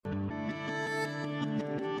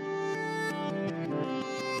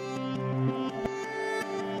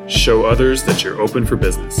Show others that you're open for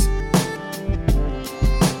business.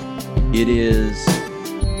 It is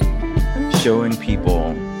showing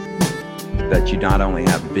people that you not only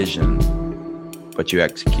have vision, but you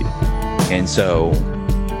execute. And so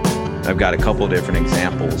I've got a couple of different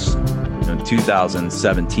examples. In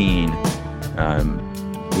 2017,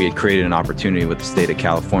 we had created an opportunity with the state of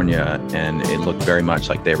California, and it looked very much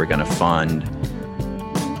like they were going to fund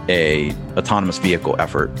a autonomous vehicle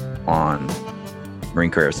effort on Marine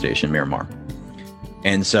Corps Air Station Miramar.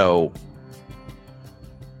 And so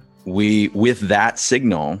with that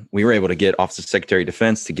signal, we were able to get Office of Secretary of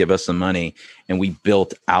Defense to give us some money, and we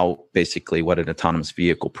built out basically what an autonomous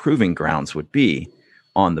vehicle proving grounds would be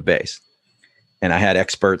on the base. And I had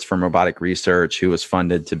experts from robotic research who was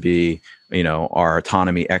funded to be, our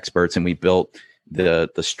autonomy experts, and we built the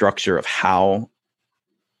structure of how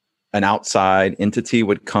an outside entity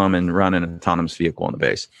would come and run an autonomous vehicle on the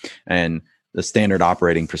base, and the standard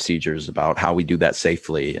operating procedures about how we do that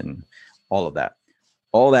safely and all of that.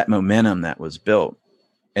 All that momentum that was built.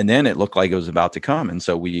 And then it looked like it was about to come. And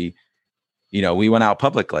so we went out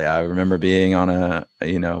publicly. I remember being on a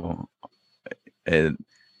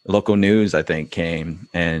local news, I think, came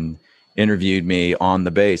and interviewed me on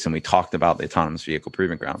the base, and we talked about the autonomous vehicle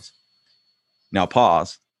proving grounds. Now,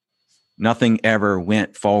 pause. Nothing ever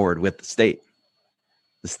went forward with the state.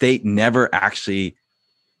 The state never actually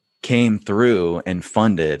came through and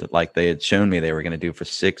funded like they had shown me they were going to do for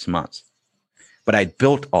 6 months. But I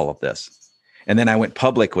built all of this. And then I went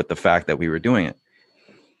public with the fact that we were doing it.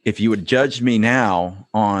 If you would judge me now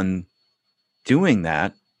on doing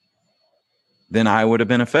that, then I would have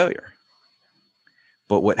been a failure.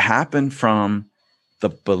 But what happened from the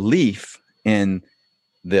belief in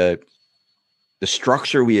the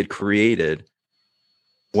structure we had created,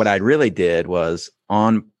 what I really did was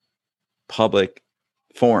on public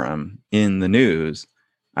forum in the news,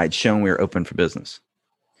 I'd shown we were open for business.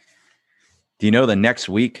 Do you know the next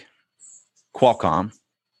week, Qualcomm,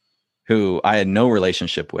 who I had no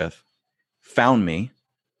relationship with, found me,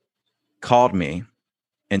 called me,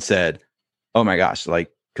 and said, "Oh my gosh!"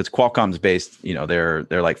 Because Qualcomm's based,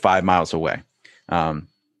 they're like 5 miles away.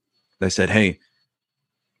 They said, "Hey,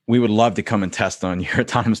 we would love to come and test on your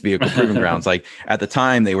autonomous vehicle proving grounds." Like at the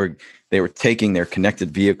time, they were taking their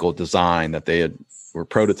connected vehicle design that they were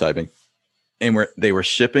prototyping, and they were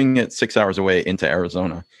shipping it 6 hours away into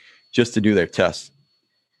Arizona just to do their tests.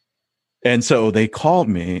 And so they called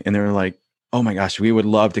me and they were like, "Oh my gosh, we would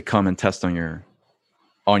love to come and test on your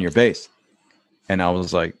base." And I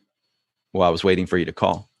was like, "Well, I was waiting for you to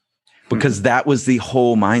call." Because that was the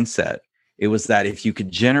whole mindset. It was that if you could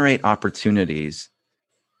generate opportunities,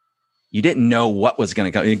 you didn't know what was going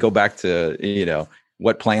to come. You go back to,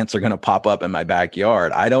 what plants are going to pop up in my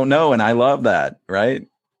backyard. I don't know. And I love that. Right.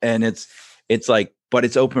 And it's like, but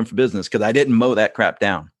it's open for business because I didn't mow that crap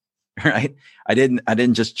down. Right. I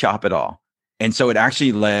didn't just chop it all. And so it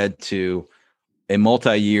actually led to a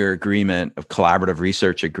multi-year agreement of collaborative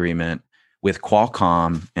research agreement with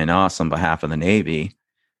Qualcomm and us on behalf of the Navy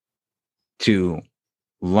to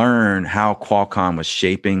learn how Qualcomm was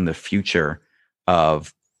shaping the future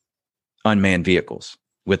of unmanned vehicles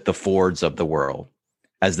with the Fords of the world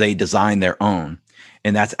as they design their own.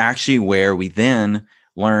 And that's actually where we then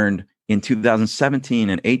learned in 2017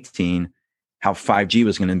 and 18 how 5G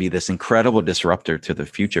was going to be this incredible disruptor to the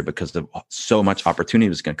future because of so much opportunity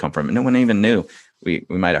was going to come from it. No one even knew. We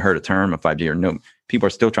might have heard a term of 5G, or no, people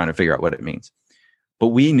are still trying to figure out what it means. But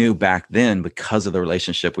we knew back then because of the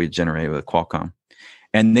relationship we generated with Qualcomm.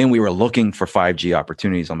 And then we were looking for 5G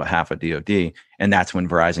opportunities on behalf of DoD, and that's when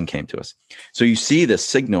Verizon came to us. So you see the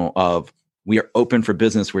signal of we are open for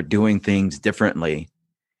business, we're doing things differently.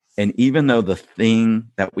 And even though the thing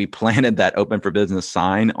that we planted that open for business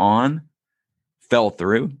sign on fell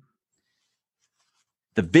through,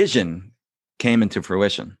 the vision came into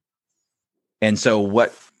fruition. And so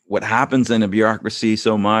what happens in a bureaucracy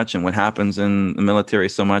so much and what happens in the military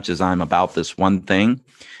so much is I'm about this one thing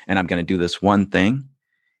and I'm going to do this one thing.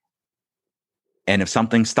 And if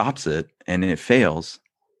something stops it and it fails,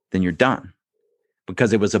 then you're done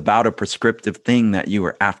because it was about a prescriptive thing that you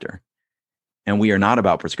were after. And we are not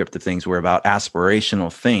about prescriptive things. We're about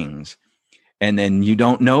aspirational things. And then you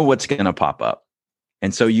don't know what's going to pop up.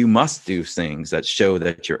 And so you must do things that show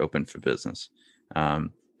that you're open for business.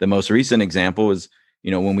 The most recent example is,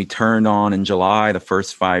 when we turned on in July, the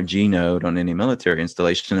first 5G node on any military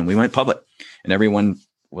installation, and we went public and everyone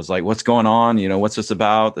was like, "What's going on? What's this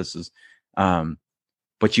about?" This is,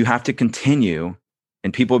 but you have to continue,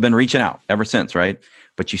 and people have been reaching out ever since, right?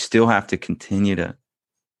 But you still have to continue to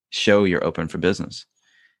show you're open for business.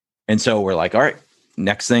 And so we're like, all right,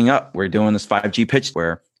 next thing up, we're doing this 5G pitch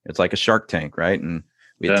where It's like a Shark Tank, right? And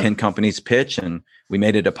we had Yeah. 10 companies pitch, and we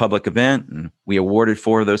made it a public event, and we awarded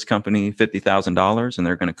 4 of those companies $50,000, and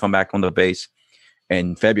they're going to come back on the base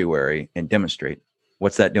in February and demonstrate.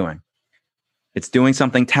 What's that doing? It's doing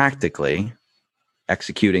something tactically,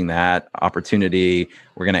 executing that opportunity.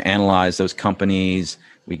 We're going to analyze those companies.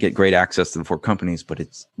 We get great access to the 4 companies, but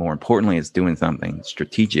it's more importantly, it's doing something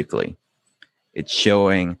strategically. It's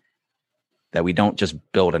showing that we don't just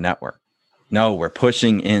build a network. No, we're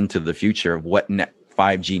pushing into the future of what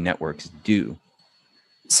 5G networks do.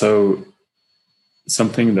 So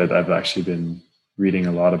something that I've actually been reading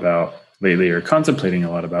a lot about lately, or contemplating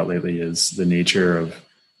a lot about lately, is the nature of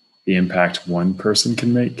the impact one person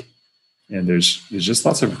can make. And there's just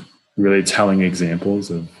lots of really telling examples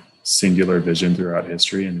of singular vision throughout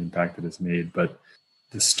history and the impact that it's made. But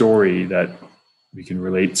the story that we can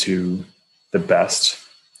relate to the best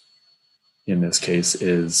in this case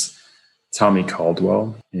is Tommy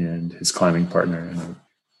Caldwell and his climbing partner,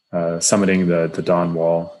 summiting the Dawn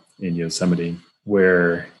Wall in Yosemite,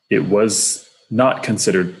 where it was not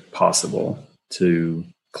considered possible to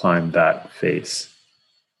climb that face.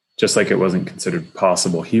 Just like it wasn't considered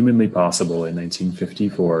possible, humanly possible in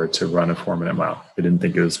 1954 to run a 4-minute mile. They didn't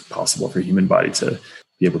think it was possible for a human body to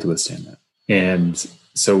be able to withstand that. And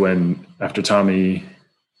so after Tommy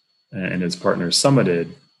and his partners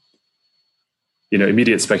summited,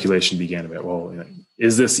 immediate speculation began about, well,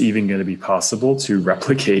 is this even going to be possible to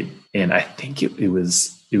replicate? And I think it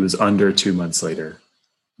was under 2 months later.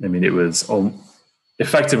 I mean, it was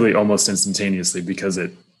effectively almost instantaneously, because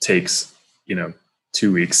it takes,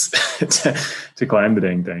 2 weeks to climb the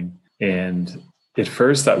dang thing. And at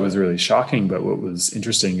first that was really shocking. But what was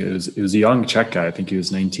interesting, it was a young Czech guy. I think he was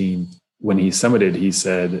 19. When he summited, he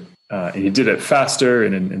said, and he did it faster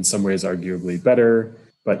and in some ways arguably better.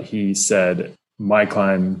 But he said, my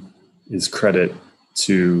climb is credit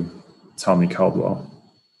to Tommy Caldwell,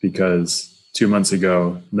 because 2 months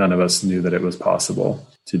ago, none of us knew that it was possible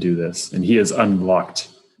to do this. And he has unlocked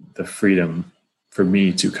the freedom for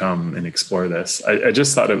me to come and explore this. I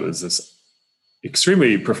just thought it was this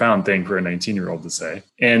extremely profound thing for a 19-year-old to say,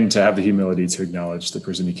 and to have the humility to acknowledge the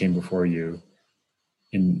person who came before you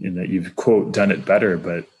in that you've, quote, done it better.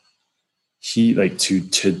 But he, like, to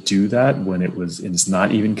do that when it's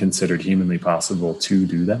not even considered humanly possible to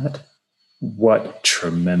do that. What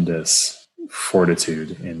tremendous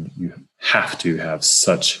fortitude. And you have to have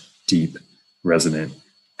such deep, resonant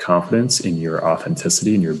confidence in your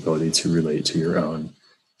authenticity and your ability to relate to your own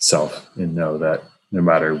self, and know that no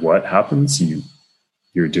matter what happens,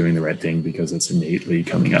 you're doing the right thing because it's innately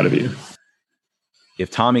coming out of you. If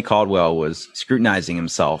Tommy Caldwell was scrutinizing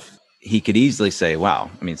himself, he could easily say, wow,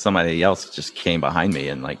 somebody else just came behind me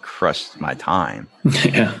and crushed my time.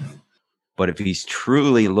 Yeah. But if he's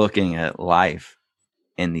truly looking at life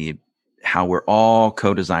and how we're all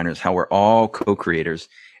co-designers, how we're all co-creators,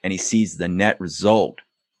 and he sees the net result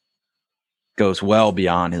goes well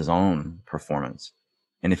beyond his own performance.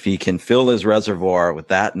 And if he can fill his reservoir with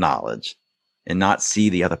that knowledge and not see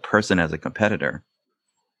the other person as a competitor,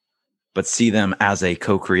 but see them as a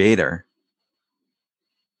co-creator,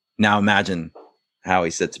 now imagine how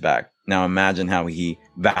he sits back. Now imagine how he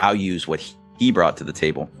values what he brought to the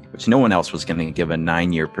table, which no one else was going to give a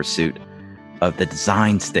 9-year pursuit of the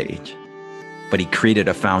design stage. But he created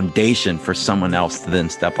a foundation for someone else to then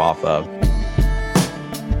step off of.